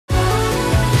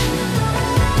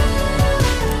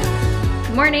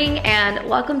morning and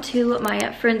welcome to my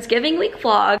Friendsgiving week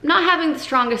vlog. I'm not having the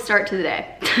strongest start to the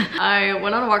day. I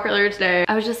went on a walk earlier today.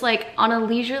 I was just like on a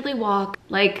leisurely walk,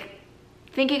 like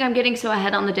thinking I'm getting so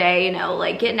ahead on the day, you know,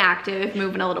 like getting active,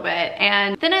 moving a little bit.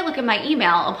 And then I look at my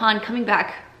email upon coming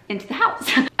back into the house.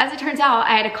 As it turns out,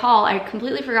 I had a call I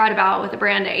completely forgot about with a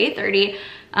brand at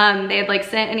 8:30. They had like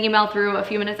sent an email through a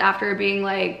few minutes after being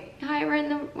like, hi, we're in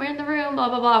the room, blah,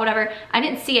 blah, blah, whatever. I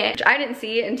didn't see it. I didn't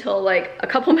see it until like a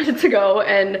couple minutes ago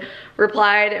and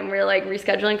replied, and we're like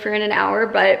rescheduling for in an hour,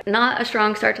 but not a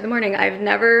strong start to the morning. I've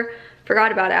never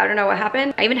forgot about it. I don't know what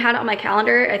happened. I even had it on my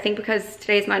calendar. I think because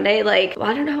today's Monday, like, well,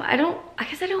 I don't know. I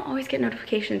guess I don't always get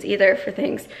notifications either for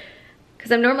things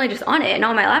because I'm normally just on it and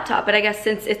on my laptop. But I guess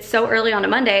since it's so early on a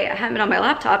Monday, I haven't been on my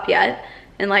laptop yet.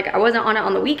 And like, I wasn't on it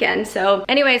on the weekend. So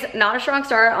anyways, not a strong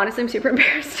start. Honestly, I'm super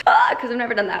embarrassed because I've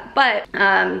never done that. But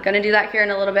I'm gonna do that here in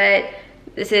a little bit.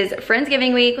 This is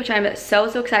Friendsgiving week, which I'm so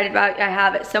excited about. I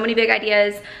have so many big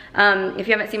ideas. If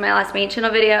you haven't seen my last main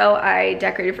channel video, I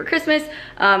decorated for Christmas.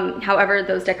 However,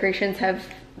 those decorations have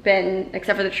been,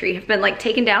 except for the tree, have been like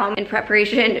taken down in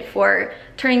preparation for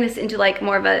turning this into like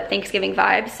more of a Thanksgiving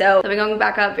vibe. So I'll be going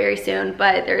back up very soon,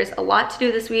 but there's a lot to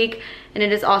do this week. And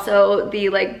it is also the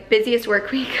like busiest work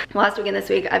week. Last week and this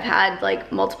week, I've had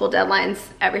like multiple deadlines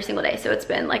every single day. So it's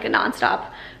been like a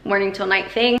nonstop morning till night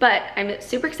thing, but I'm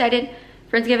super excited.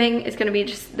 Friendsgiving is gonna be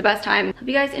just the best time. Hope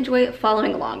you guys enjoy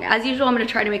following along. As usual, I'm gonna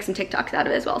try to make some TikToks out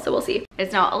of it as well, so we'll see.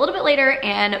 It's now a little bit later,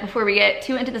 and before we get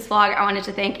too into this vlog, I wanted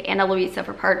to thank Ana Luisa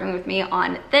for partnering with me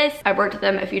on this. I've worked with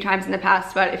them a few times in the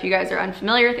past, but if you guys are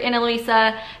unfamiliar with Ana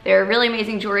Luisa, they're a really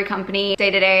amazing jewelry company. Day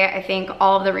to day, I think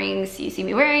all of the rings you see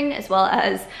me wearing, as well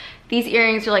as these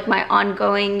earrings are like my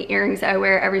ongoing earrings that I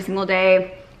wear every single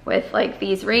day. With like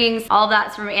these rings, all of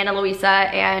that's from Ana Luisa,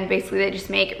 and basically they just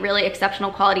make really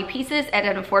exceptional quality pieces at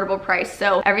an affordable price.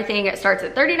 So everything starts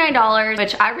at $39,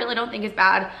 which I really don't think is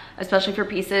bad, especially for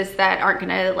pieces that aren't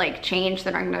gonna like change,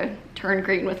 that aren't gonna turn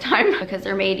green with time because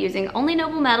they're made using only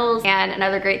noble metals. And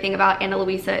another great thing about Ana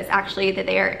Luisa is actually that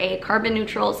they are a carbon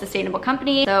neutral, sustainable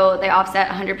company. So they offset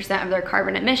 100% of their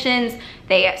carbon emissions.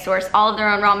 They source all of their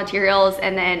own raw materials,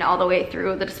 and then all the way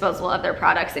through the disposal of their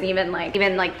products, and even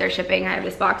like their shipping. I have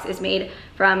this box is made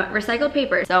from recycled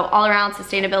paper. So all around,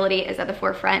 sustainability is at the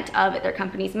forefront of their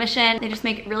company's mission. They just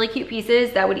make really cute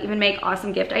pieces that would even make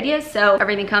awesome gift ideas. So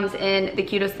everything comes in the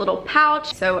cutest little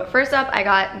pouch. So first up, I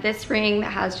got this ring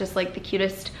that has just like the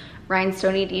cutest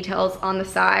rhinestoney details on the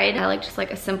side. I like just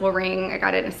like a simple ring. I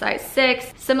got it in a size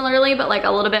 6. Similarly, but like a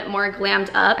little bit more glammed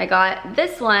up, I got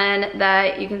this one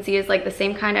that you can see is like the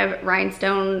same kind of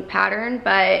rhinestone pattern,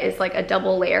 but it's like a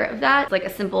double layer of that. It's like a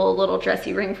simple little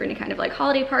dressy ring for any kind of like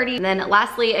holiday party. And then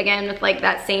lastly, again, with like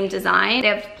that same design, they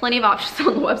have plenty of options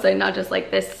on the website, not just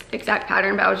like this exact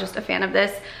pattern, but I was just a fan of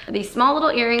this. These small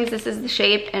little earrings, this is the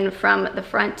shape, and from the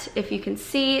front, if you can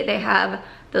see, they have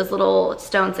those little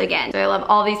stones again. So I love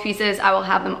all these pieces. I will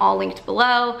have them all linked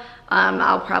below.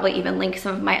 I'll probably even link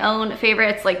some of my own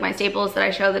favorites, like my staples that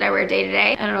I show that I wear day to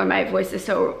day. I don't know why my voice is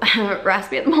so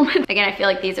raspy at the moment. Again, I feel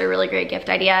like these are a really great gift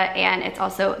idea, and it's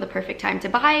also the perfect time to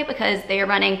buy because they are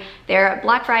running their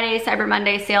Black Friday, Cyber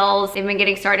Monday sales. They've been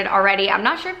getting started already. I'm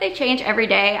not sure if they change every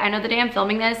day. I know the day I'm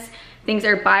filming this, things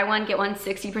are buy one, get one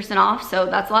 60% off. So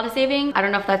that's a lot of saving. I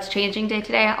don't know if that's changing day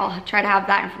to day. I'll try to have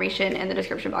that information in the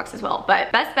description box as well.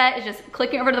 But best bet is just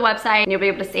clicking over to the website and you'll be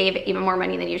able to save even more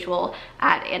money than usual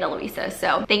at Ana Luisa.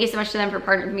 So thank you so much to them for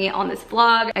partnering with me on this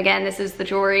vlog. Again, this is the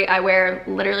jewelry I wear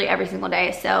literally every single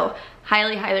day. So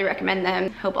highly recommend them.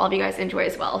 Hope all of you guys enjoy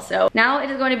as well. So now it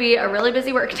is going to be a really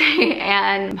busy work day,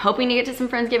 and I'm hoping to get to some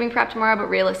Friendsgiving prep tomorrow, but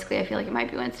realistically I feel like it might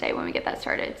be Wednesday when we get that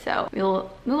started. So we'll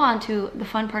move on to the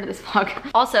fun part of this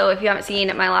vlog. Also, if you haven't seen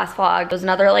my last vlog, it was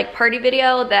another like party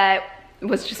video that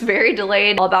was just very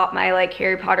delayed, all about my like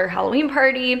Harry Potter Halloween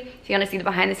party. If you want to see the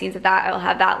behind the scenes of that, I will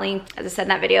have that linked. As I said in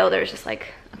that video, there's just like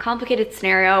a complicated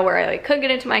scenario where I like couldn't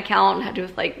get into my account and had to do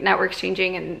with like networks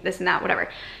changing and this and that, whatever.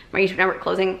 My YouTube network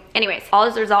closing. Anyways, all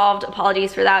is resolved.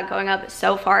 Apologies for that going up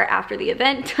so far after the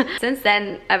event. Since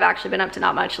then, I've actually been up to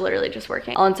not much, literally just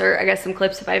working. I'll insert, I guess, some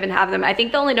clips if I even have them. I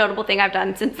think the only notable thing I've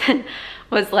done since then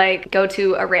was like go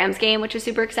to a Rams game, which is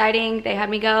super exciting. They had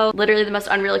me go. Literally the most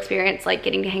unreal experience, like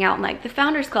getting to hang out in like the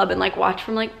Founders Club and like watch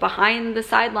from like behind the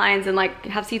sidelines and like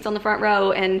have seats on the front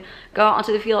row and go out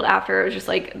onto the field after. It was just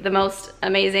like the most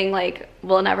amazing, like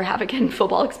we'll never have again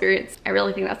football experience. I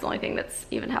really think that's the only thing that's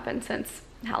even happened since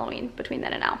Halloween between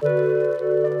then and now.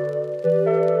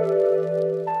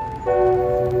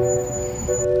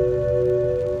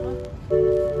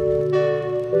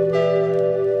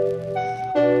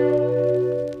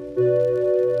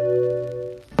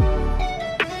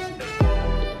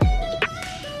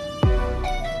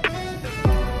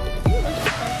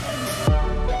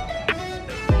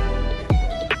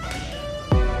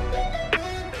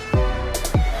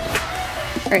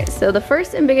 All right, so the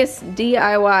first and biggest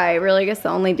DIY, really I guess the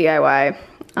only DIY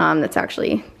that's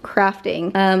actually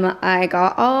crafting. I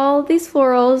got all these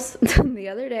florals the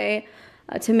other day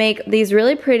to make these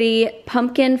really pretty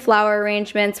pumpkin flower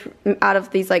arrangements out of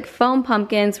these like foam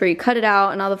pumpkins where you cut it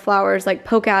out and all the flowers like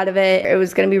poke out of it. It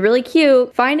was gonna be really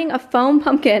cute. Finding a foam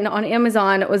pumpkin on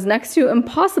Amazon was next to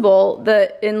impossible,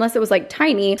 unless it was like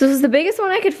tiny. So this was the biggest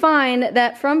one I could find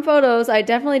that from photos I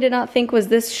definitely did not think was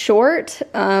this short,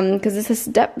 because this is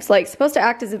like supposed to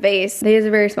act as a vase. These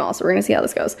are very small, so we're gonna see how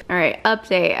this goes. All right,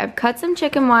 update. I've cut some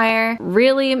chicken wire,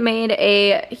 really made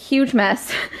a huge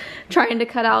mess trying to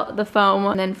cut out the foam,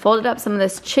 and then folded up some of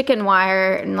this chicken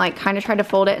wire and like kind of tried to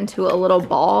fold it into a little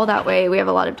ball. That way we have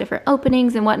a lot of different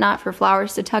openings and whatnot for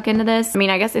flowers to tuck into this. I mean,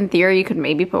 I guess in theory you could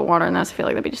maybe put water in this. I feel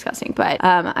like that'd be disgusting, but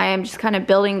I am just kind of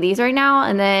building these right now,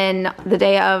 and then the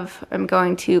day of I'm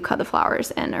going to cut the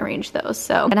flowers and arrange those.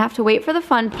 So I'm gonna have to wait for the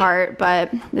fun part,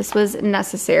 but this was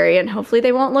necessary, and hopefully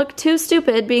they won't look too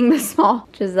stupid being this small.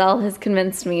 Giselle has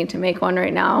convinced me to make one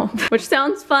right now, which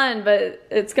sounds fun, but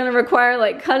it's gonna require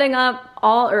like cutting up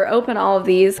open all of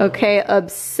these. Okay,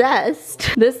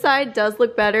 obsessed. This side does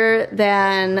look better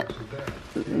than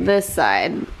this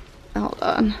side. Hold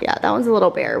on. Yeah, that one's a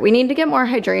little bare. We need to get more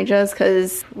hydrangeas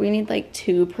because we need like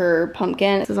 2 per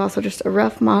pumpkin. This is also just a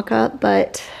rough mock-up,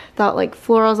 but thought like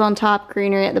florals on top,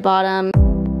 greenery at the bottom.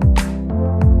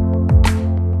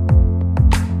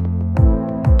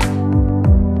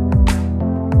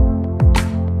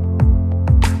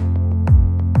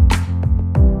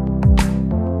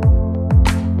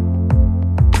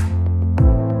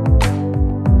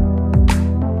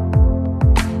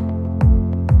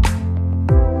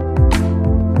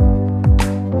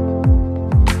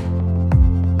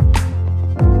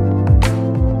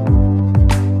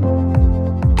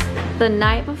 The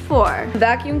night before, the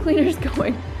vacuum cleaner's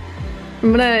going. I'm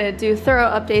gonna do thorough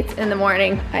updates in the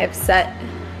morning. I have set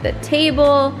the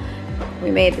table,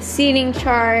 we made the seating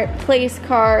chart, place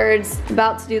cards.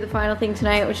 About to do the final thing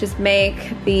tonight, which is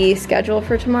make the schedule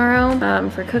for tomorrow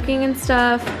for cooking and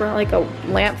stuff. Brought like a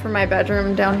lamp for my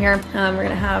bedroom down here. We're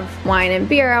gonna have wine and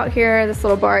beer out here. This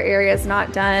little bar area is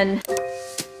not done.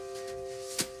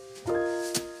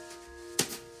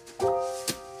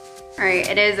 All right,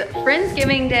 it is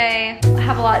Friendsgiving Day. I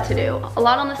have a lot to do, a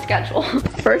lot on the schedule.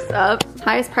 First up,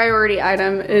 highest priority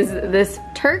item is this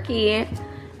turkey,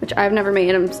 which I've never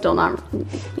made. I'm still not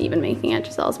even making it.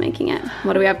 Giselle's making it.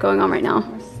 What do we have going on right now?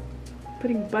 We're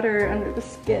putting butter under the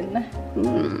skin.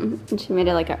 And she made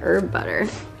it like a herb butter.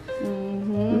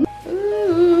 Mm-hmm.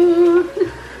 Ooh.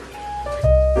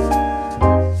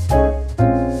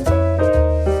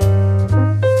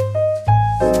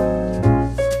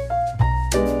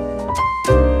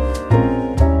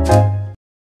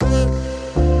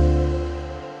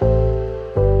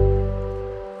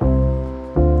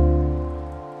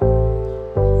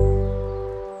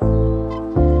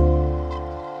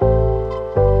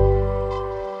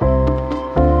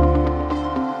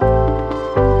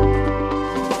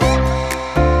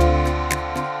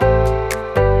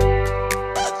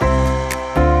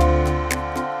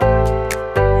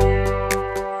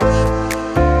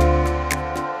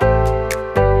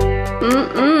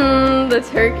 The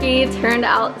turkey turned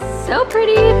out so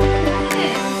pretty.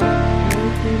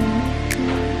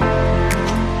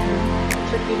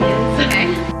 Turkey hands. Okay.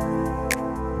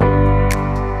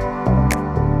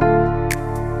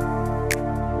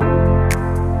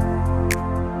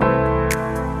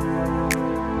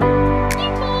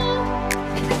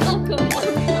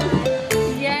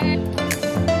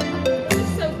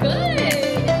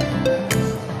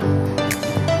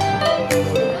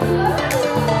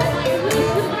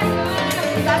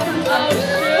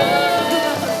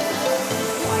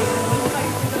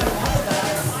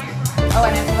 Oh,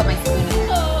 and I have to put my spoon in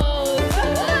there.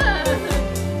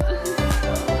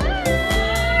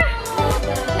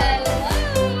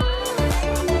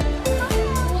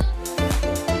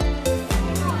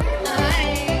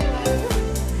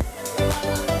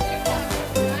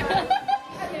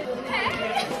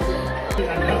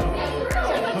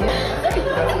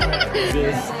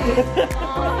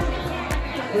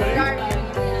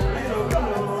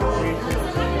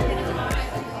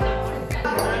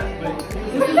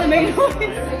 This is the main noise.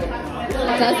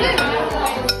 Does it?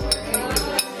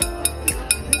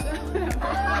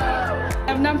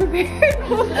 I'm not prepared.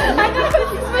 I know this is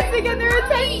supposed to get their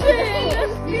attention.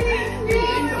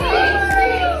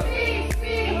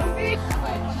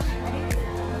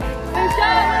 Good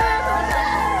job.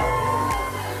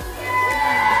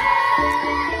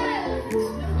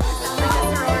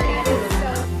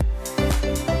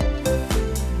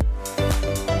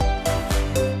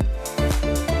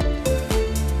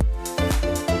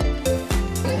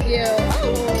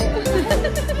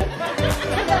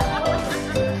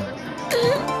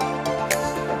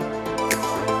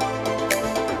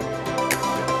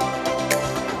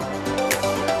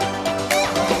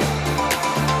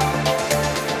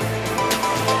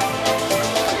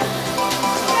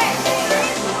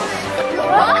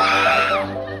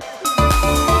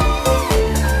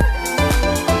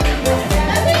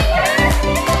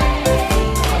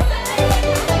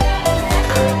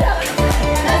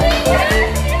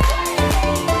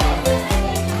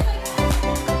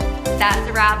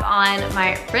 wrap on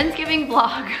my Friendsgiving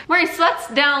vlog. I'm wearing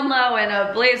sweats down low and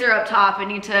a blazer up top. I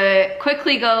need to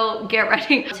quickly go get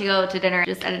ready to go to dinner.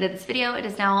 Just edited this video. It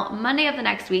is now Monday of the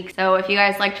next week. So if you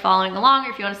guys liked following along,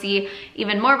 or if you want to see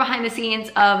even more behind the scenes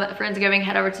of Friendsgiving,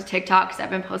 head over to TikTok because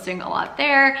I've been posting a lot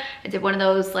there. I did one of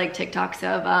those like TikToks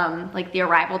of like the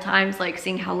arrival times, like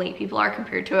seeing how late people are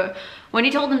compared to when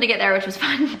you told them to get there, which was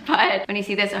fun. But when you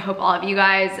see this, I hope all of you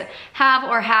guys have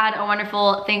or had a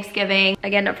wonderful Thanksgiving.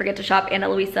 Again, don't forget to shop Ana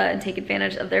Luisa and take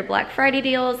advantage of their Black Friday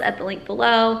deals at the link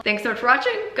below. Thanks so much for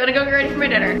watching. Gonna go get ready for my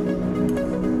dinner.